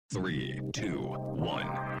3, 2,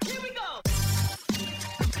 1. Here we go!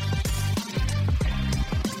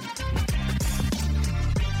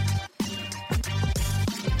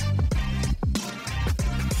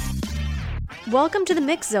 Welcome to the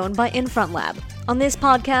Mix Zone by Infront Lab. On this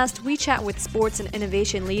podcast, we chat with sports and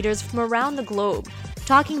innovation leaders from around the globe,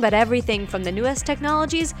 talking about everything from the newest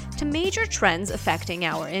technologies to major trends affecting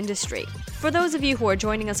our industry. For those of you who are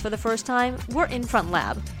joining us for the first time, we're Infront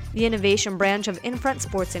Lab, the innovation branch of Infront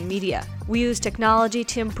Sports and Media. We use technology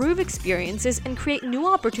to improve experiences and create new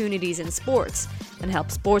opportunities in sports, and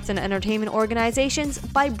help sports and entertainment organizations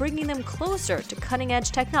by bringing them closer to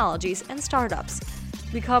cutting-edge technologies and startups.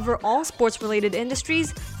 We cover all sports-related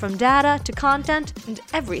industries, from data to content and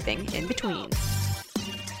everything in between.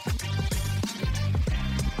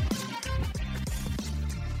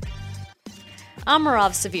 I'm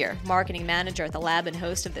Marav Severe, Marketing Manager at the Lab and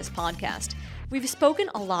host of this podcast. We've spoken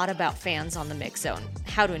a lot about fans on the Mix Zone,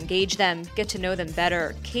 how to engage them, get to know them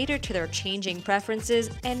better, cater to their changing preferences,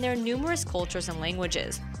 and their numerous cultures and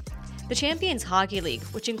languages. The Champions Hockey League,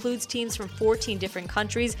 which includes teams from 14 different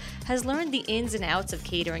countries, has learned the ins and outs of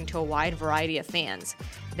catering to a wide variety of fans.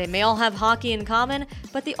 They may all have hockey in common,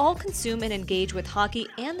 but they all consume and engage with hockey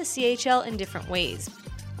and the CHL in different ways.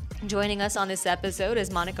 Joining us on this episode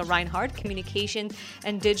is Monica Reinhardt, Communication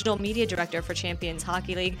and Digital Media Director for Champions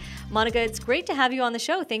Hockey League. Monica, it's great to have you on the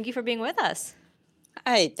show. Thank you for being with us.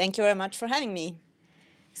 Hi, thank you very much for having me.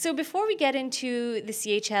 So before we get into the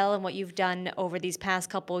CHL and what you've done over these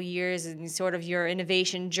past couple of years and sort of your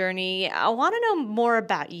innovation journey, I want to know more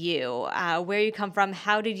about you, where you come from.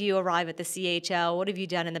 How did you arrive at the CHL? What have you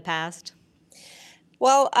done in the past?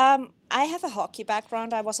 Well, I have a hockey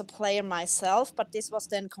background. I was a player myself, but this was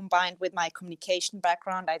then combined with my communication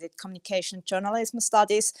background. I did communication and journalism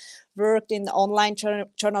studies, worked in online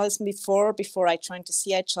journalism before I joined the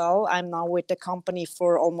CHL. I'm now with the company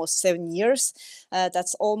for almost 7 years.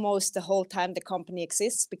 That's almost the whole time the company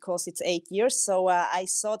exists because it's 8 years. So I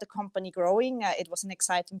saw the company growing. It was an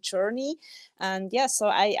exciting journey. And yeah, so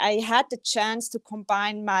I had the chance to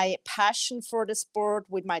combine my passion for the sport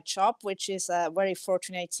with my job, which is a very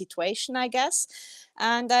fortunate situation, I guess.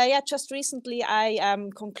 And just recently I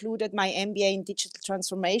concluded my MBA in digital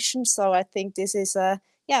transformation. So I think this is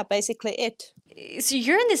basically it. So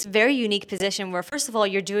you're in this very unique position where, first of all,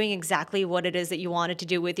 you're doing exactly what it is that you wanted to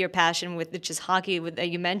do with your passion, with which is hockey, that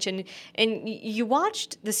you mentioned, and you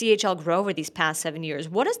watched the CHL grow over these past 7 years.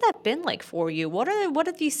 What has that been like for you? What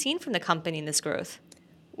have you seen from the company in this growth?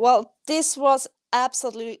 Well, this was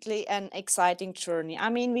absolutely an exciting journey. I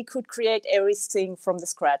mean, we could create everything from the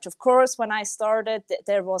scratch. Of course, when I started,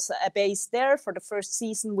 there was a base there for the first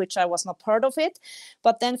season, which I was not part of it.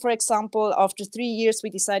 But then, for example, after 3 years, we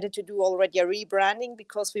decided to do already a rebranding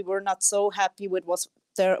because we were not so happy with what's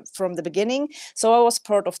there from the beginning. So I was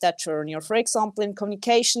part of that journey. Or for example, in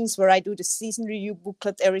communications, where I do the season review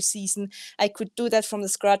booklet every season, I could do that from the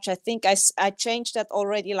scratch. I think I changed that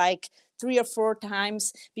already like 3 or 4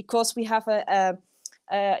 times because we have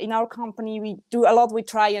in our company, we do a lot with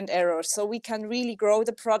try and error. So we can really grow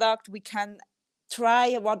the product. We can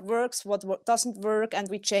try what works, what doesn't work, and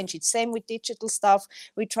we change it. Same with digital stuff.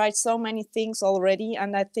 We tried so many things already.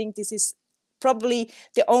 And I think this is probably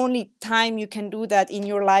the only time you can do that in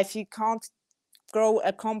your life. You can't grow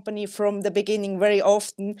a company from the beginning very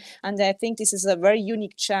often. And I think this is a very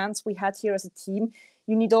unique chance we had here as a team.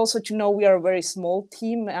 You need also to know we are a very small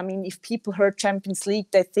team. I mean, if people heard Champions League,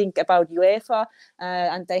 they think about UEFA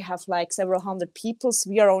and they have like several hundred people. So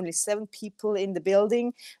we are only 7 people in the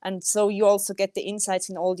building. And so you also get the insights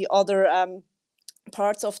in all the other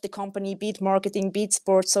parts of the company, be it marketing, be it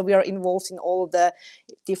sports. So we are involved in all the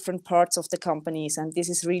different parts of the companies. And this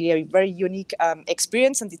is really a very unique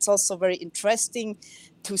experience. And it's also very interesting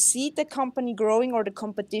to see the company growing or the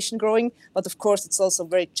competition growing. But of course, it's also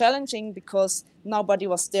very challenging because nobody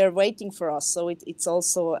was there waiting for us. So it's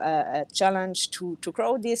also a challenge to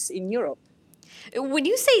grow this in Europe. When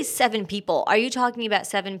you say 7 people, are you talking about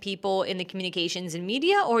 7 people in the communications and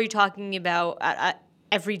media, or are you talking about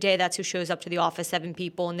every day that's who shows up to the office, 7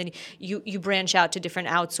 people, and then you branch out to different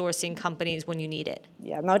outsourcing companies when you need it?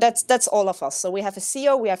 Yeah, no, that's all of us. So we have a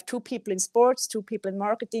CEO, we have 2 people in sports, 2 people in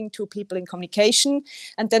marketing, 2 people in communication.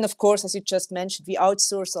 And then, of course, as you just mentioned, we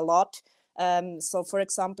outsource a lot. So, for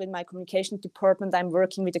example, in my communication department, I'm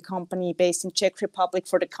working with a company based in Czech Republic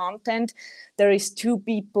for the content. There is 2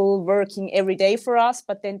 people working every day for us,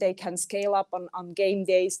 but then they can scale up on game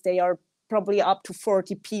days. They are probably up to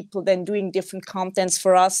 40 people then doing different contents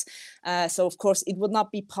for us. So of course it would not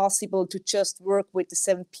be possible to just work with the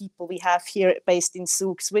 7 people we have here based in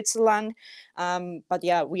Zug, Switzerland. But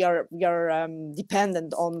yeah, we are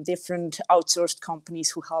dependent on different outsourced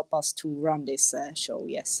companies who help us to run this show.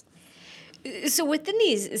 Yes. So within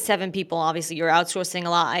these 7 people, obviously you're outsourcing a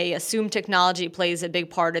lot. I assume technology plays a big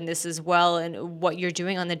part in this as well and what you're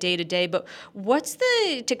doing on the day-to-day. But what's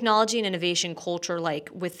the technology and innovation culture like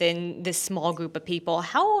within this small group of people?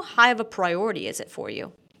 How high of a priority is it for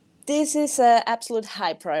you? This is an absolute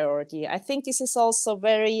high priority. I think this is also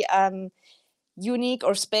very unique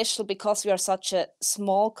or special because we are such a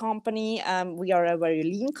small company. We are a very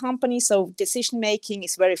lean company, so decision making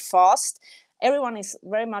is very fast. Everyone is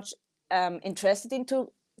very much interested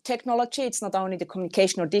into technology. It's not only the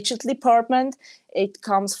communication or digital department. It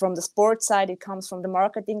comes from the sports side. It comes from the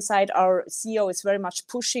marketing side. Our CEO is very much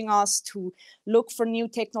pushing us to look for new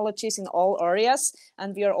technologies in all areas,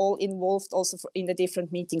 and we are all involved also in the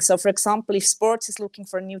different meetings. So, for example, if sports is looking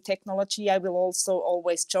for new technology, I will also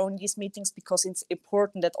always join these meetings because it's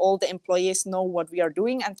important that all the employees know what we are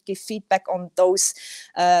doing and give feedback on those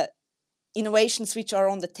innovations which are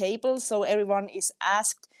on the table. So everyone is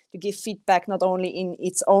asked to give feedback not only in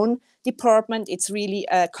its own department. It's really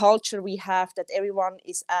a culture we have that everyone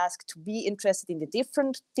is asked to be interested in the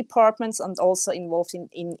different departments and also involved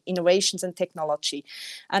in innovations and technology.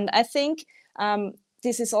 And I think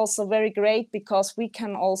this is also very great because we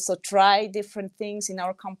can also try different things in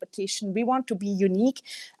our competition. We want to be unique.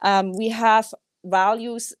 We have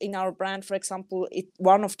values in our brand. For example,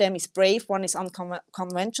 one of them is brave, one is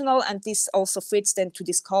unconventional, and this also fits then to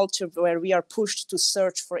this culture where we are pushed to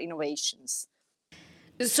search for innovations.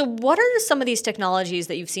 So what are some of these technologies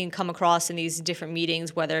that you've seen come across in these different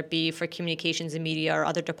meetings, whether it be for communications and media or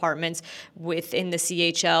other departments within the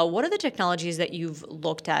CHL? What are the technologies that you've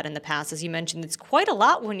looked at in the past? As you mentioned, it's quite a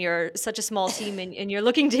lot when you're such a small team and you're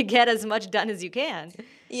looking to get as much done as you can.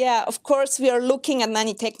 Yeah, of course, we are looking at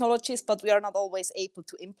many technologies, but we are not always able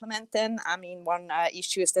to implement them. I mean, one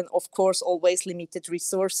issue is then, of course, always limited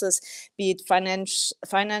resources, be it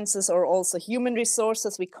finances or also human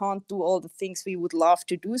resources. We can't do all the things we would love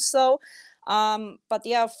to do so. But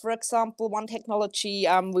yeah, for example, one technology,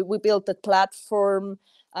 we built a platform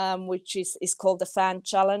which is called the Fan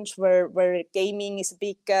Challenge, where gaming is a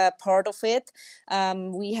big part of it.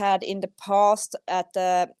 We had in the past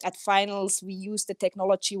at finals, we used the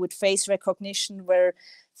technology with face recognition where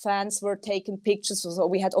fans were taking pictures. So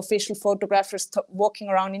we had official photographers walking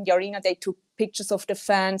around in the arena. They took pictures of the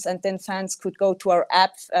fans, and then fans could go to our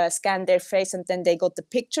app, scan their face, and then they got the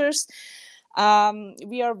pictures.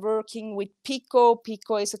 We are working with Pico.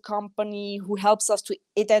 Pico is a company who helps us to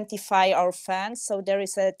identify our fans. So there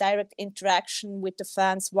is a direct interaction with the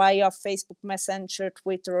fans via Facebook Messenger,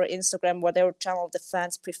 Twitter, or Instagram, whatever channel the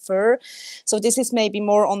fans prefer. So this is maybe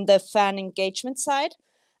more on the fan engagement side.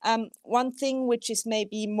 One thing which is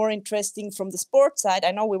maybe more interesting from the sports side,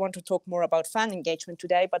 I know we want to talk more about fan engagement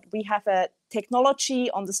today, but we have a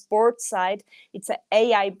technology on the sports side. It's an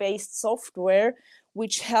AI-based software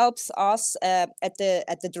which helps us at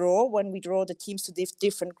the draw. When we draw the teams to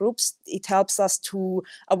different groups, it helps us to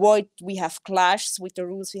avoid we have clashes with the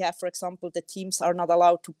rules we have. For example, the teams are not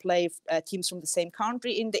allowed to play teams from the same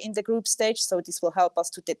country in the group stage. So this will help us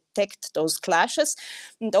to detect those clashes.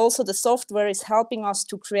 And also the software is helping us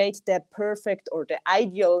to create the perfect or the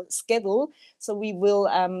ideal schedule. So we will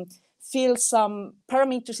fill some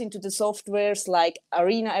parameters into the softwares like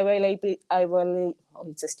arena availability. Oh,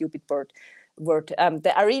 it's a stupid word.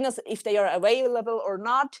 The arenas, if they are available or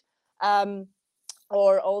not,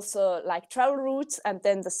 or also like travel routes, and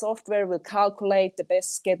then the software will calculate the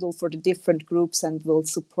best schedule for the different groups and will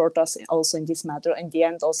support us also in this matter. In the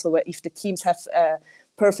end, also if the teams have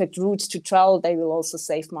perfect routes to travel, they will also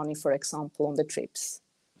save money, for example, on the trips.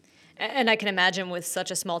 And I can imagine with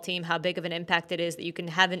such a small team how big of an impact it is that you can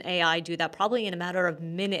have an AI do that probably in a matter of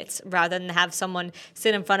minutes rather than have someone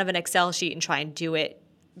sit in front of an Excel sheet and try and do it.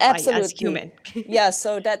 Absolutely. As human. Yeah,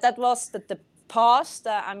 so that was the past.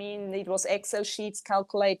 I mean, it was Excel sheets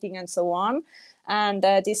calculating and so on. And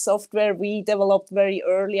this software we developed very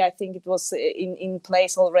early. I think it was in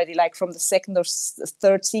place already, like from the second or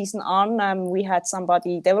third season on. We had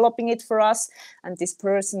somebody developing it for us, and this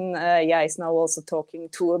person, is now also talking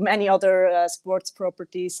to many other sports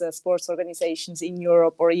properties, sports organizations in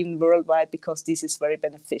Europe or even worldwide, because this is very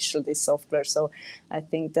beneficial, this software. So I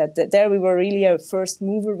think that there we were really a first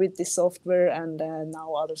mover with this software, and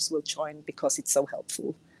now others will join because it's so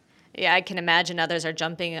helpful. Yeah, I can imagine others are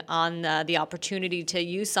jumping on the opportunity to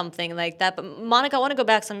use something like that. But Monica, I want to go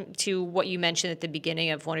back to what you mentioned at the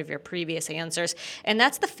beginning of one of your previous answers, and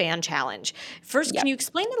that's the Fan Challenge. First, Yeah. can you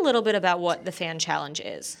explain a little bit about what the Fan Challenge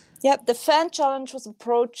is? Yeah, the Fan Challenge was a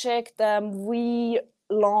project we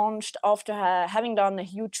launched after having done a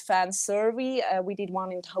huge fan survey. We did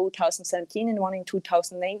one in 2017 and one in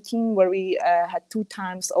 2018, where we had 2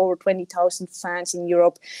 times over 20,000 fans in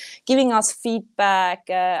Europe giving us feedback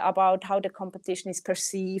about how the competition is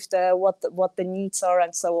perceived, what the needs are,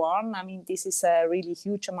 and so on. I mean, this is a really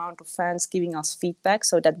huge amount of fans giving us feedback,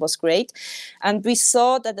 so that was great. And we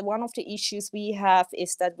saw that one of the issues we have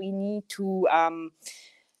is that we need to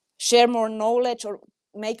share more knowledge or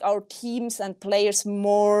make our teams and players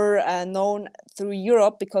more known through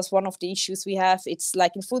Europe, because one of the issues we have, it's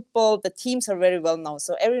like in football, the teams are very well known.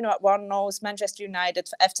 So everyone knows Manchester United,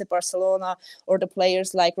 FC Barcelona, or the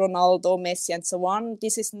players like Ronaldo, Messi, and so on.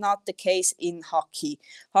 This is not the case in hockey.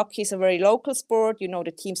 Hockey is a very local sport. You know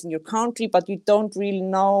the teams in your country, but you don't really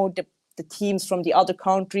know the teams from the other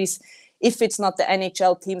countries if it's not the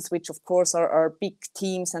NHL teams, which of course are big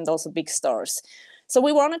teams and also big stars. So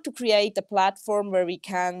we wanted to create a platform where we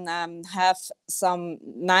can have some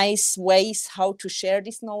nice ways how to share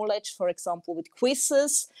this knowledge, for example, with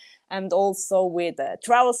quizzes and also with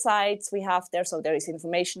travel sites we have there. So there is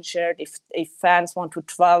information shared. If fans want to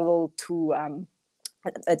travel to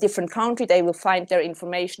a different country, they will find their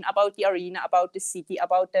information about the arena, about the city,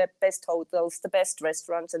 about the best hotels, the best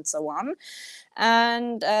restaurants, and so on.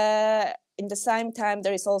 And in the same time,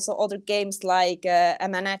 there is also other games like a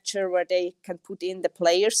manager where they can put in the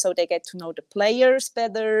players, so they get to know the players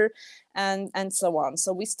better, and so on.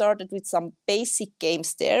 So we started with some basic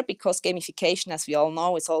games there, because gamification, as we all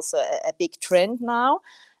know, is also a big trend now.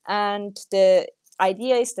 And the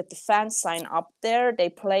idea is that the fans sign up there. They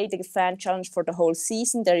play the Fan Challenge for the whole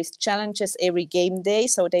season. There is challenges every game day,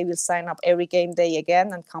 so they will sign up every game day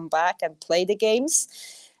again and come back and play the games.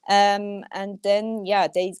 And then,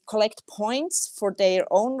 they collect points for their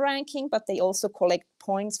own ranking, but they also collect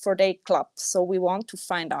points for their club. So we want to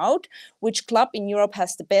find out which club in Europe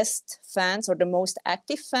has the best fans or the most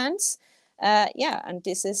active fans. And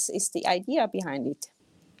this is the idea behind it.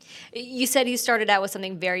 You said you started out with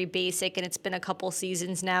something very basic, and it's been a couple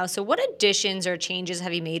seasons now. So what additions or changes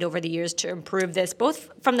have you made over the years to improve this, both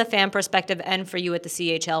from the fan perspective and for you at the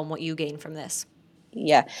CHL and what you gain from this?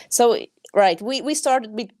 Yeah. So, right. We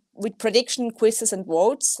started with prediction quizzes and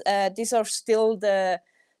votes. These are still the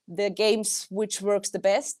games which works the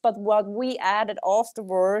best. But what we added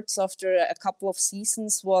afterwards, after a couple of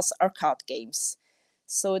seasons, was arcade games.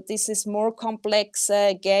 So this is more complex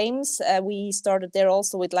games. We started there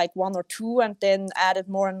also with like 1 or 2, and then added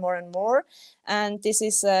more and more and more. And this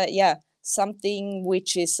is, something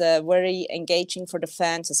which is very engaging for the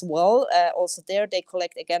fans as well. Also there, they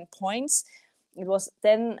collect again points. It was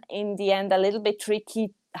then in the end a little bit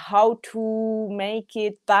tricky how to make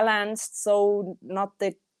it balanced, so not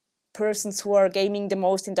the persons who are gaming the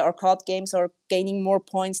most in the arcade games are gaining more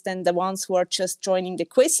points than the ones who are just joining the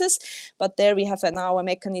quizzes. But there we have now a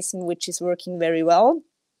mechanism which is working very well.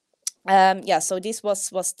 So this was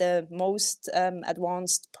the most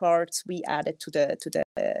advanced parts we added to the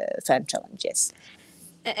Fan Challenge. Yes.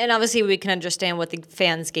 And obviously, we can understand what the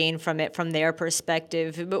fans gain from it from their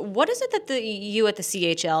perspective. But what is it that you at the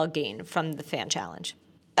CHL gain from the Fan Challenge?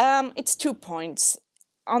 It's 2 points.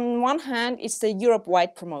 On one hand, it's the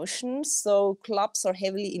Europe-wide promotion, so clubs are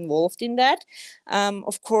heavily involved in that.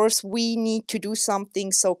 Of course, we need to do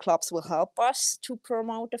something, so clubs will help us to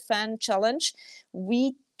promote the Fan Challenge.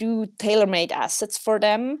 We do tailor-made assets for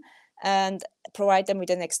them and provide them with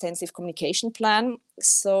an extensive communication plan.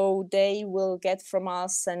 So they will get from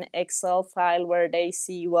us an Excel file where they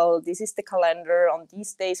see, well, this is the calendar. On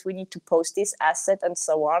these days, we need to post this asset and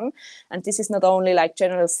so on. And this is not only like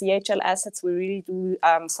general CHL assets. We really do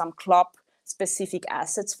some club-specific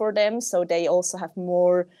assets for them. So they also have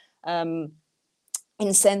more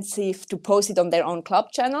incentive to post it on their own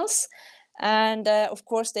club channels. And of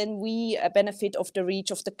course, then we benefit of the reach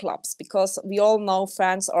of the clubs, because we all know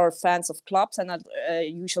fans are fans of clubs and not,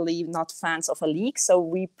 usually not fans of a league. So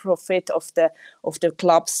we profit of the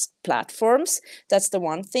clubs' platforms. That's the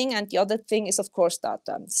one thing. And the other thing is, of course,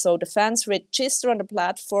 data. So the fans register on the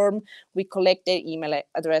platform. We collect their email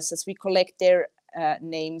addresses. We collect their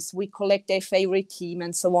names. We collect their favorite team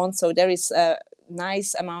and so on. So there is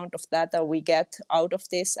nice amount of data we get out of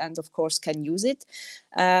this, and of course can use it.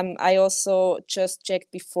 I also just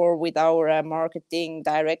checked before with our marketing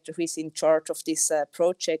director who is in charge of this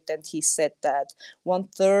project, and he said that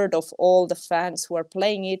 1/3 of all the fans who are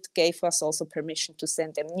playing it gave us also permission to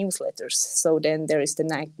send them newsletters. So then there is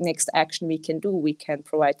the next action we can do. We can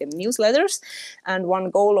provide them newsletters, and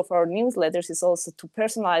one goal of our newsletters is also to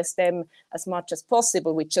personalize them as much as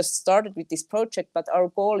possible. We just started with this project, but our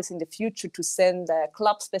goal is in the future to send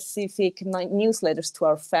club-specific newsletters to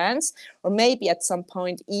our fans, or maybe at some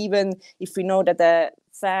point, even if we know that the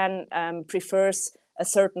fan prefers a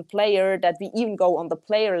certain player, that we even go on the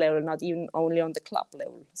player level, not even only on the club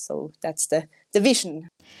level. So that's the vision.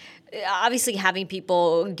 Obviously, having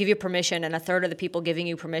people give you permission and 1/3 of the people giving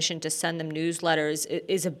you permission to send them newsletters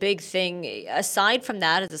is a big thing. Aside from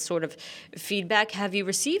that, as a sort of feedback, have you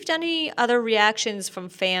received any other reactions from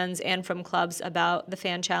fans and from clubs about the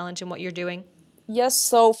Fan Challenge and what you're doing? Yes,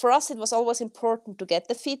 so for us, it was always important to get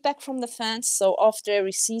the feedback from the fans. So after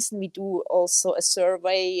every season, we do also a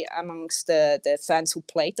survey amongst the fans who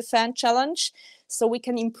played the Fan Challenge, so we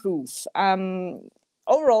can improve.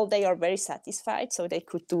 Overall, they are very satisfied, so they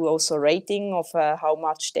could do also a rating of how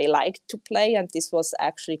much they liked to play, and this was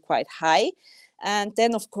actually quite high. And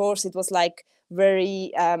then, of course, it was like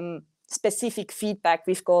very specific feedback.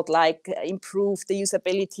 We've got like improve the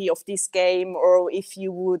usability of this game, or if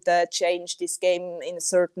you would change this game in a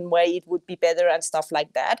certain way, it would be better, and stuff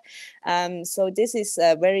like that. So this is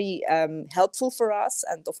very helpful for us,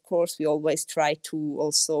 and of course we always try to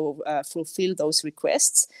also fulfill those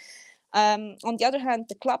requests. On the other hand,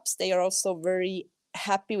 the clubs, they are also very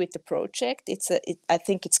happy with the project. I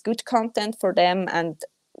think it's good content for them, and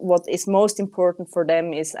what is most important for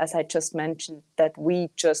them is, as I just mentioned, that we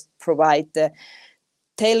just provide the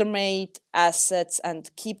tailor-made assets and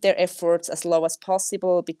keep their efforts as low as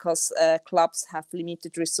possible, because clubs have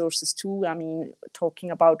limited resources too. I mean,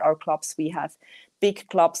 talking about our clubs, we have big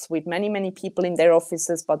clubs with many people in their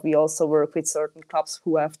offices, but we also work with certain clubs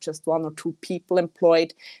who have just 1 or 2 people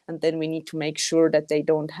employed, and then we need to make sure that they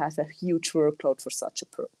don't have a huge workload for such a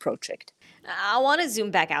project. I want to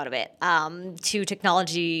zoom back out a bit to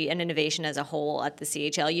technology and innovation as a whole at the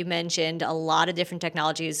CHL. You mentioned a lot of different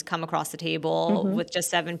technologies come across the table with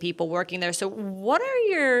just 7 people working there. So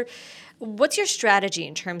what's your strategy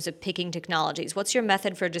in terms of picking technologies? What's your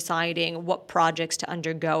method for deciding what projects to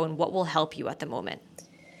undergo and what will help you at the moment?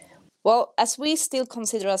 Well, as we still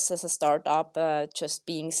consider us as a startup, just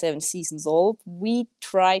being 7 seasons old, we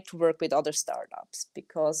try to work with other startups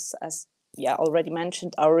because, as already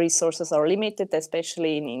mentioned, our resources are limited,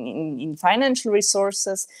 especially in financial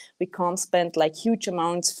resources. We can't spend like huge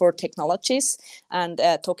amounts for technologies. And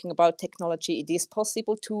talking about technology, it is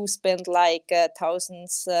possible to spend like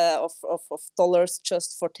thousands of dollars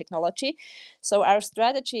just for technology. So our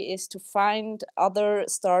strategy is to find other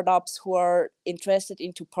startups who are interested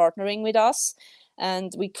into partnering with us.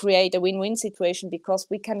 And we create a win-win situation because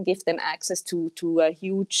we can give them access to a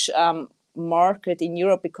huge market in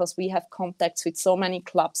Europe, because we have contacts with so many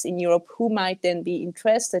clubs in Europe who might then be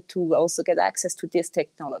interested to also get access to this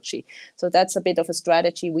technology. So that's a bit of a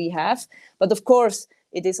strategy we have. But of course,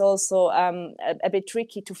 it is also a bit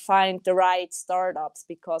tricky to find the right startups,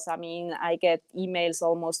 because I mean, I get emails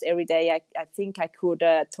almost every day. I think I could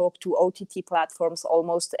talk to OTT platforms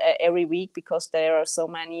almost every week, because there are so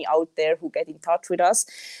many out there who get in touch with us.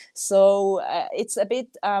 So it's a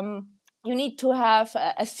bit you need to have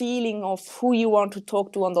a feeling of who you want to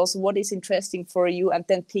talk to and also what is interesting for you, and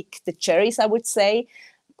then pick the cherries, I would say.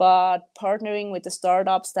 But partnering with the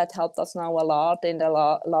startups, that helped us now a lot in the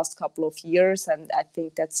last couple of years, and I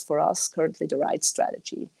think that's for us currently the right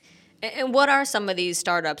strategy. And what are some of these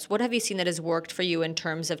startups? What have you seen that has worked for you in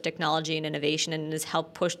terms of technology and innovation and has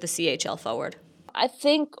helped push the CHL forward? I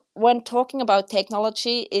think when talking about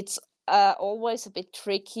technology, it's always a bit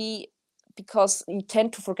tricky, because you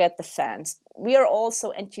tend to forget the fans. We are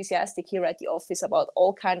also enthusiastic here at the office about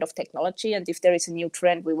all kind of technology, and if there is a new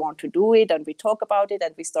trend, we want to do it, and we talk about it,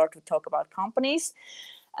 and we start to talk about companies,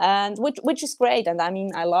 and which is great. And I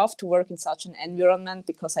mean, I love to work in such an environment,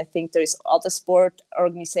 because I think there is other sport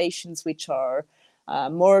organizations which are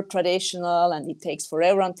more traditional, and it takes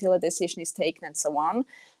forever until a decision is taken and so on.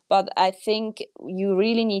 But I think you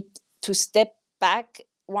really need to step back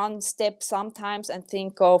one step sometimes and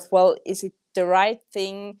think of, well, is it the right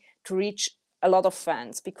thing to reach a lot of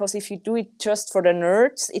fans? Because if you do it just for the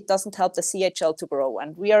nerds, it doesn't help the CHL to grow.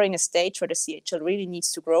 And we are in a stage where the CHL really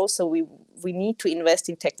needs to grow. So we need to invest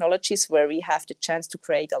in technologies where we have the chance to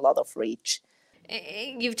create a lot of reach.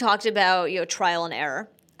 You've talked about trial and error.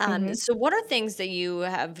 So what are things that you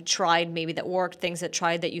have tried maybe that worked, things that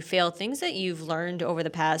tried that you failed, things that you've learned over the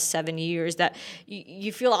past 7 years that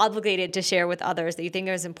you feel obligated to share with others, that you think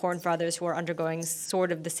is important for others who are undergoing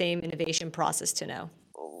sort of the same innovation process to know?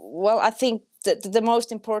 Well, I think that the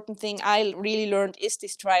most important thing I really learned is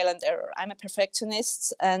this trial and error. I'm a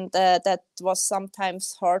perfectionist, and that was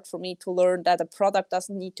sometimes hard for me to learn that a product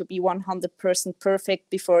doesn't need to be 100% perfect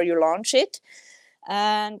before you launch it.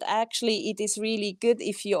 And actually, it is really good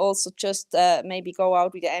if you also just maybe go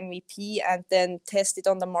out with the MVP and then test it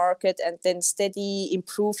on the market and then steady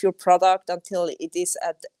improve your product until it is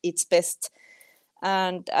at its best.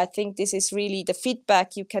 And I think this is really the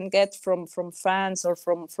feedback you can get from fans or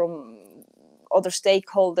from other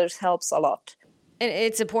stakeholders helps a lot. And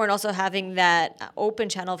it's important also having that open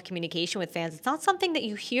channel of communication with fans. It's not something that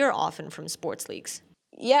you hear often from sports leagues.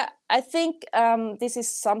 Yeah, I think this is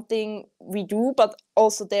something we do, but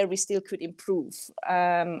also there we still could improve.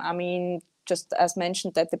 I mean, just as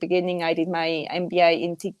mentioned at the beginning, I did my MBA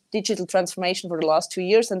in digital transformation for the last 2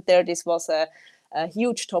 years, and there this was a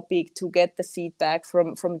huge topic to get the feedback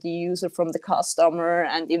from the user, from the customer,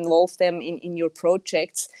 and involve them in your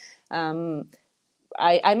projects.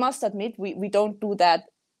 I must admit we don't do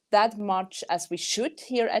that much as we should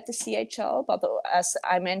here at the CHL, but as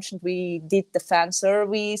I mentioned, we did the fan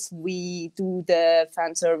surveys. We do the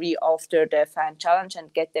fan survey after the fan challenge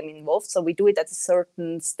and get them involved. So we do it at a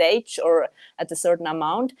certain stage or at a certain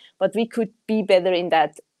amount, but we could be better in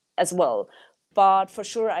that as well. But for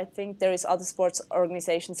sure, I think there is other sports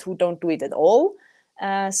organizations who don't do it at all.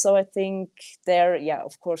 So I think there, yeah,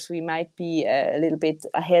 of course, we might be a little bit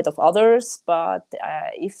ahead of others. But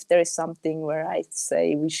if there is something where I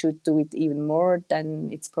say we should do it even more, then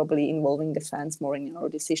it's probably involving the fans more in our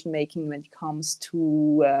decision making when it comes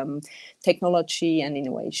to technology and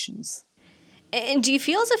innovations. And do you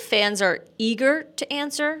feel as if fans are eager to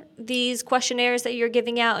answer these questionnaires that you're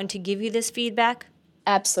giving out and to give you this feedback?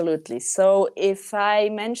 Absolutely. So if I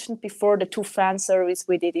mentioned before the 2 fan surveys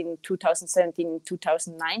we did in 2017 and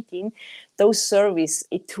 2019, those surveys,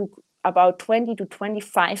 it took about 20 to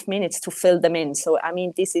 25 minutes to fill them in. So, I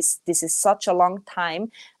mean, this is such a long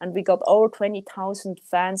time, and we got over 20,000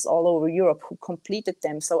 fans all over Europe who completed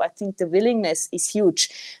them. So I think the willingness is huge.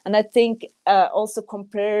 And I think also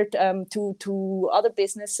compared to other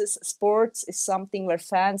businesses, sports is something where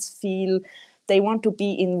fans feel they want to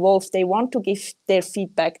be involved. They want to give their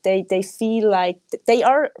feedback. They feel like they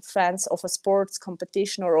are fans of a sports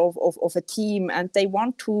competition or of a team, and they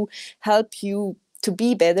want to help you to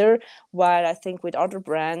be better. While I think with other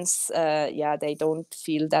brands, they don't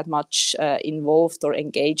feel that much involved or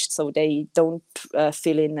engaged, so they don't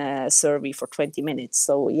fill in a survey for 20 minutes.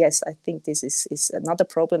 So yes, I think this is another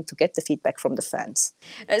problem to get the feedback from the fans.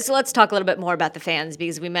 So let's talk a little bit more about the fans,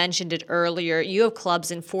 because we mentioned it earlier. You have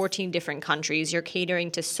clubs in 14 different countries. You're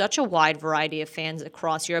catering to such a wide variety of fans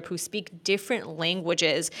across Europe who speak different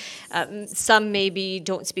languages. Some maybe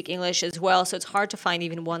don't speak English as well, so it's hard to find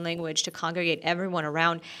even one language to congregate everyone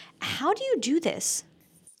around. How do you do this?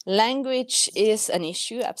 Language is an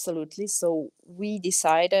issue, absolutely. So we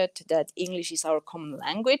decided that English is our common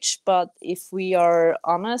language, but if we are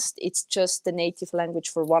honest, it's just the native language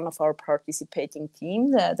for one of our participating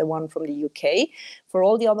teams, the one from the UK. For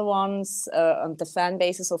all the other ones, and the fan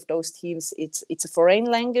bases of those teams, it's a foreign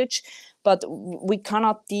language. But we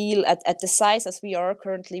cannot deal at the size as we are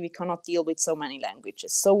currently, we cannot deal with so many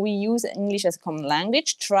languages. So we use English as a common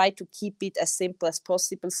language, try to keep it as simple as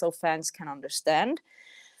possible so fans can understand.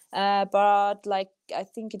 But like I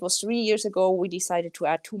think it was 3 years ago, we decided to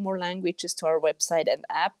add 2 more languages to our website and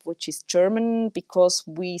app, which is German, because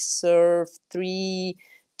we serve 3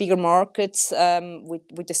 bigger markets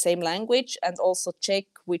with the same language, and also Czech,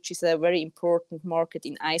 which is a very important market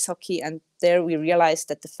in ice hockey. And there we realized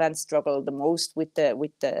that the fans struggle the most with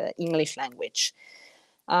the English language.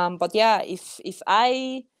 But yeah, if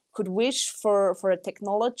I could wish for a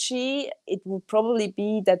technology, it would probably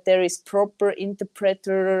be that there is proper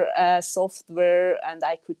interpreter software, and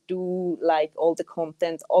I could do like all the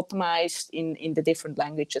content optimized in the different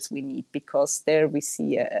languages we need, because there we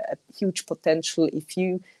see a huge potential. If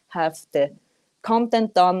you have the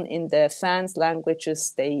content done in the fans'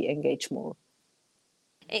 languages, they engage more.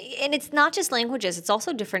 And it's not just languages, it's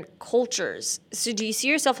also different cultures. So do you see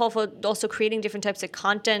yourself also creating different types of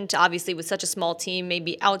content? Obviously, with such a small team,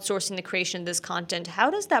 maybe outsourcing the creation of this content. How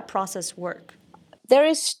does that process work? There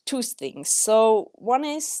is 2 things. So one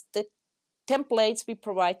is the templates we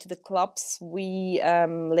provide to the clubs. We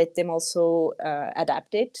let them also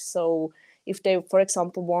adapt it. So if they, for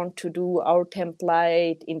example, want to do our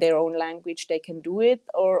template in their own language, they can do it.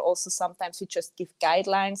 Or also sometimes we just give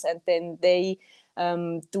guidelines, and then they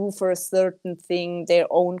do for a certain thing their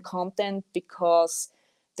own content, because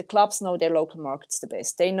the clubs know their local markets the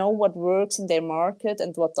best. They know what works in their market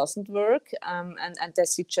and what doesn't work. And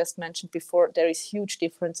as you just mentioned before, there is huge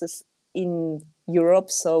differences in Europe.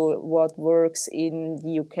 So what works in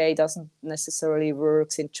the UK doesn't necessarily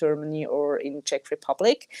works in Germany or in Czech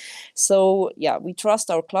Republic. So yeah, we trust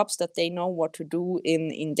our clubs that they know what to do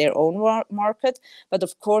in their own market. But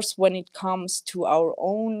of course, when it comes to our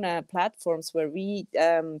own platforms where we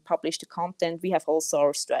publish the content, we have also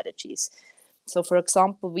our strategies. So, for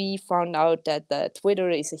example, we found out that Twitter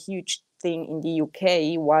is a huge thing in the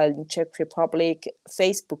UK, while in Czech Republic,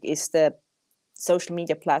 Facebook is the social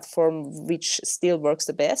media platform which still works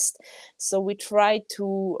the best. So we try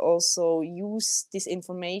to also use this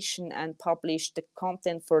information and publish the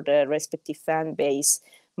content for the respective fan base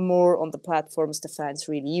more on the platforms the fans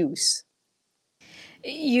really use.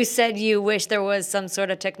 You said you wish there was some sort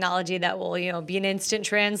of technology that will, be an instant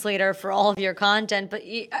translator for all of your content. But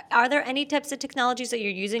are there any types of technologies that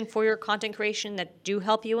you're using for your content creation that do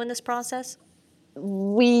help you in this process?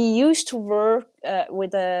 We used to work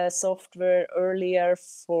with a software earlier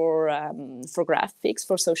for graphics,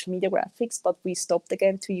 for social media graphics, but we stopped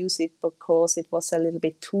again to use it because it was a little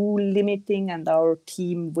bit too limiting, and our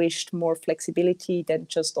team wished more flexibility than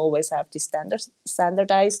just always have this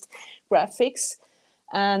standardized graphics.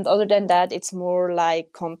 And other than that, it's more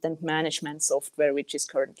like content management software, which is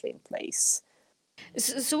currently in place.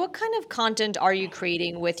 So what kind of content are you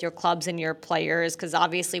creating with your clubs and your players? Because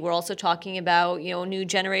obviously we're also talking about, new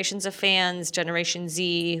generations of fans, Generation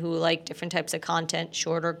Z, who like different types of content,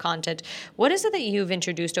 shorter content. What is it that you've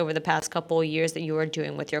introduced over the past couple of years that you are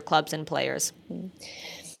doing with your clubs and players?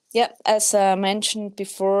 Yeah, as mentioned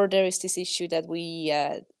before, there is this issue that we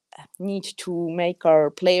need to make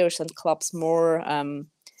our players and clubs more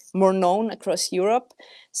known across Europe.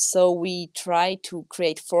 So we try to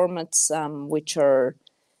create formats which are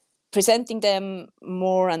presenting them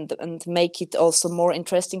more and make it also more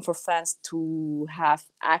interesting for fans to have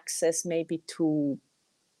access maybe to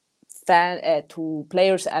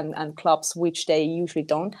players and clubs which they usually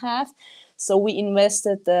don't have. So we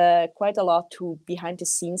invested quite a lot to behind the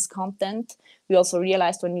scenes content. We also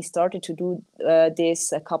realized when we started to do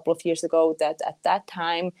this a couple of years ago that at that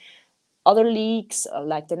time, other leagues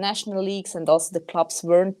like the national leagues and also the clubs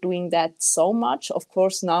weren't doing that so much. Of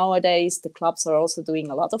course, nowadays the clubs are also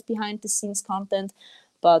doing a lot of behind the scenes content,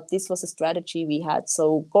 but this was a strategy we had.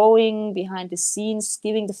 So going behind the scenes,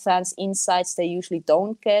 giving the fans insights they usually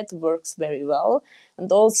don't get works very well.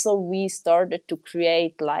 And also we started to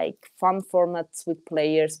create like fun formats with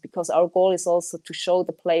players, because our goal is also to show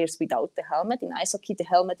the players without the helmet. In ice hockey, the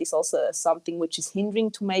helmet is also something which is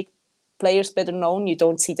hindering to make players better known. You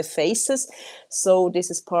don't see the faces. So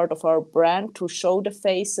this is part of our brand, to show the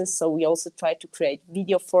faces. So we also try to create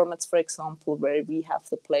video formats, for example, where we have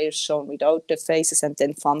the players shown without the faces, and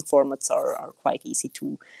then fun formats are quite easy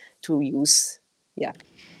to use. Yeah.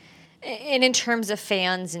 And in terms of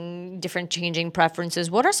fans and different changing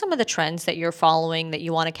preferences, what are some of the trends that you're following that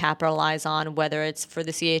you want to capitalize on, whether it's for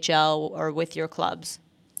the CHL or with your clubs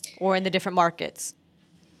or in the different markets?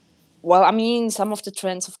 Well, I mean, some of the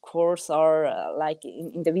trends, of course, are like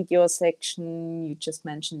in the video section, you just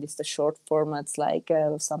mentioned is the short formats, like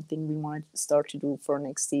something we want to start to do for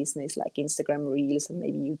next season is like Instagram Reels and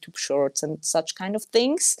maybe YouTube Shorts and such kind of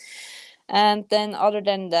things. And then other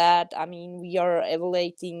than that, I mean, we are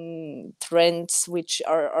evaluating trends which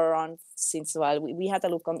are around since a while. We had a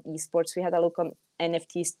look on esports, we had a look on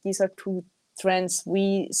NFTs. These are two trends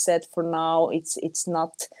we said for now it's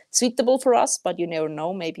not suitable for us, but you never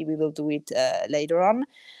know, maybe we will do it later on.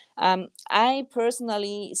 I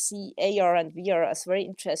personally see AR and VR as very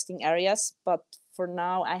interesting areas, but for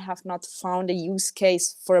now I have not found a use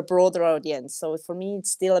case for a broader audience. So for me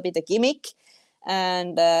it's still a bit a gimmick,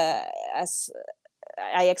 and as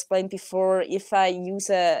I explained before, if I use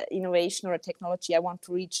a innovation or a technology, I want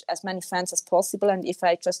to reach as many fans as possible. And if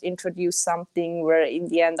I just introduce something where in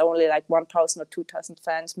the end only like 1,000 or 2,000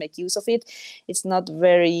 fans make use of it, it's not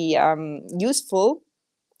very useful.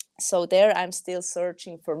 So there I'm still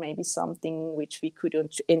searching for maybe something which we could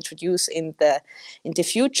introduce in the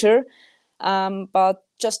future. But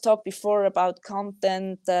just talked before about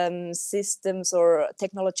content systems or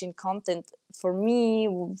technology and content. For me,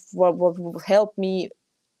 what will help me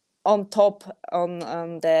on top on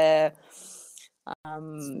the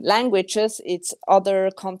languages, it's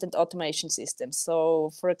other content automation systems.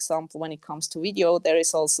 So for example, when it comes to video, there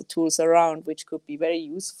is also tools around which could be very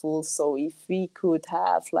useful. So if we could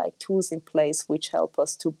have like tools in place which help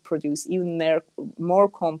us to produce even more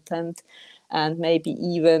content and maybe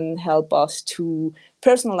even help us to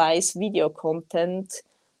personalize video content.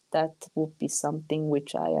 That would be something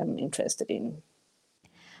which I am interested in.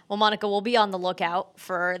 Well, Monica, we'll be on the lookout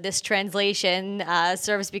for this translation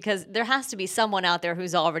service, because there has to be someone out there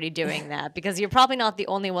who's already doing that, because you're probably not the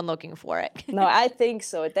only one looking for it. No, I think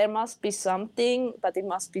so. There must be something, but it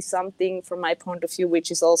must be something from my point of view,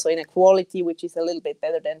 which is also in a quality, which is a little bit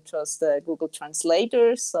better than just Google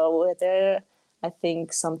Translator. So there, I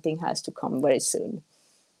think something has to come very soon.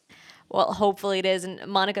 Well, hopefully it is. And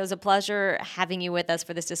Monica, it was a pleasure having you with us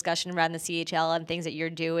for this discussion around the CHL and things that you're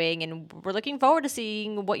doing. And we're looking forward to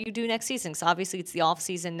seeing what you do next season. So obviously it's the off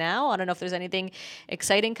season now. I don't know if there's anything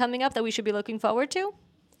exciting coming up that we should be looking forward to.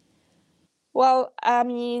 Well, I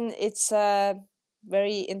mean, it's a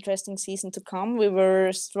very interesting season to come. We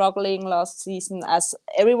were struggling last season, as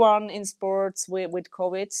everyone in sports, with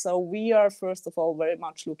COVID. So we are, first of all, very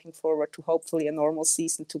much looking forward to hopefully a normal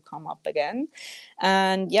season to come up again.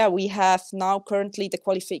 And yeah, we have now currently the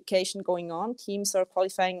qualification going on. Teams are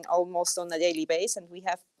qualifying almost on a daily basis, and we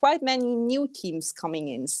have quite many new teams coming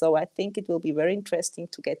in. So I think it will be very interesting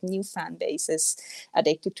to get new fan bases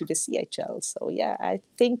addicted to the CHL. So yeah, I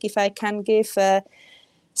think if I can give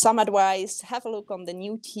some advice, have a look on the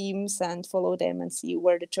new teams and follow them and see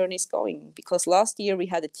where the journey is going. Because last year we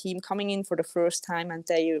had a team coming in for the first time and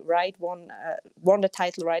they won the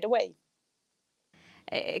title right away.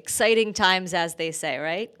 Exciting times, as they say,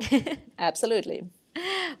 right? Absolutely.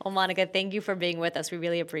 Well, Monica, thank you for being with us. We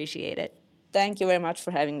really appreciate it. Thank you very much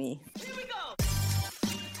for having me.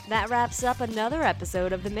 That wraps up another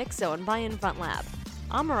episode of The Mix Zone by Infront Lab.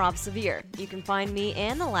 I'm Merav Severe. You can find me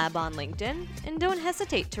and the lab on LinkedIn, and don't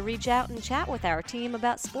hesitate to reach out and chat with our team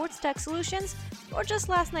about sports tech solutions or just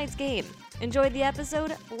last night's game. Enjoyed the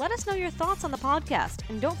episode? Let us know your thoughts on the podcast,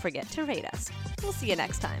 and don't forget to rate us. We'll see you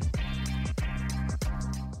next time.